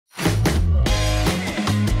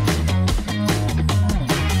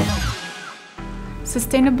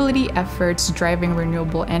Sustainability efforts driving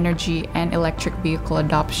renewable energy and electric vehicle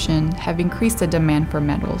adoption have increased the demand for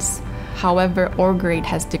metals. However, ore grade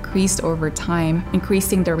has decreased over time,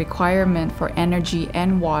 increasing the requirement for energy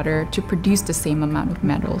and water to produce the same amount of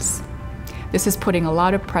metals. This is putting a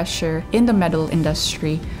lot of pressure in the metal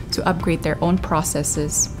industry to upgrade their own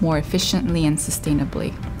processes more efficiently and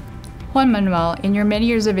sustainably. Juan Manuel, in your many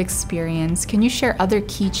years of experience, can you share other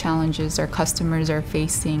key challenges our customers are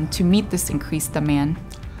facing to meet this increased demand?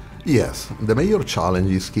 Yes, the major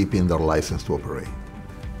challenge is keeping their license to operate.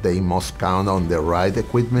 They must count on the right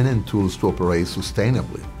equipment and tools to operate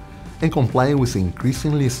sustainably and comply with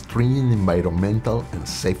increasingly stringent environmental and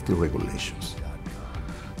safety regulations.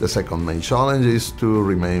 The second main challenge is to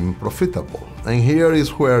remain profitable, and here is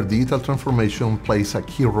where digital transformation plays a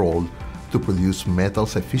key role to produce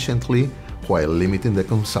metals efficiently while limiting the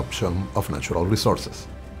consumption of natural resources.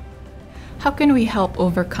 How can we help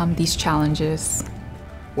overcome these challenges?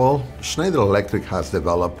 Well, Schneider Electric has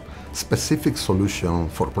developed specific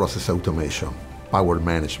solutions for process automation, power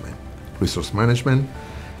management, resource management,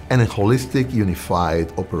 and a holistic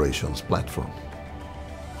unified operations platform.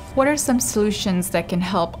 What are some solutions that can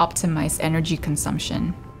help optimize energy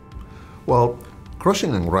consumption? Well,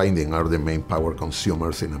 crushing and grinding are the main power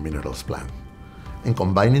consumers in a minerals plant. And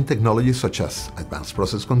combining technologies such as advanced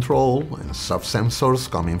process control and soft sensors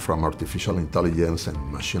coming from artificial intelligence and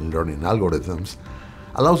machine learning algorithms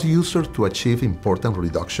allows users to achieve important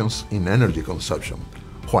reductions in energy consumption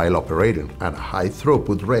while operating at a high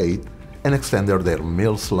throughput rate and extend their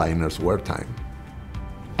mills liners wear time.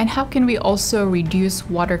 And how can we also reduce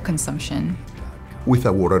water consumption? With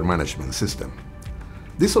a water management system.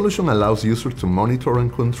 This solution allows users to monitor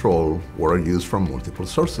and control water use from multiple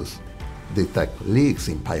sources, detect leaks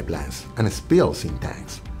in pipelines and spills in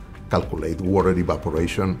tanks, calculate water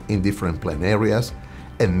evaporation in different plant areas,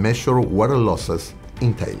 and measure water losses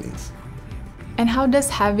in tailings. And how does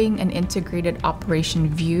having an integrated operation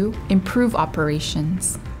view improve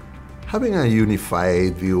operations? Having a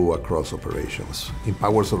unified view across operations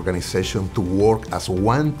empowers organizations to work as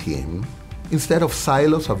one team instead of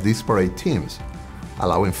silos of disparate teams,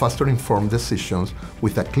 allowing faster informed decisions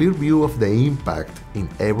with a clear view of the impact in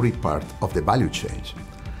every part of the value chain.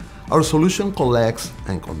 Our solution collects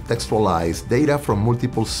and contextualizes data from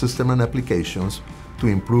multiple systems and applications to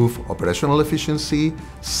improve operational efficiency,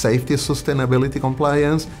 safety, sustainability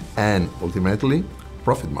compliance, and ultimately,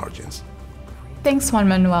 profit margins. Thanks, Juan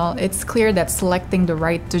Manuel. It's clear that selecting the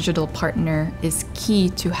right digital partner is key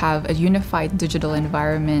to have a unified digital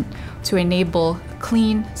environment to enable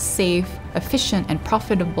clean, safe, efficient, and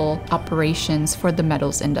profitable operations for the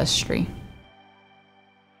metals industry.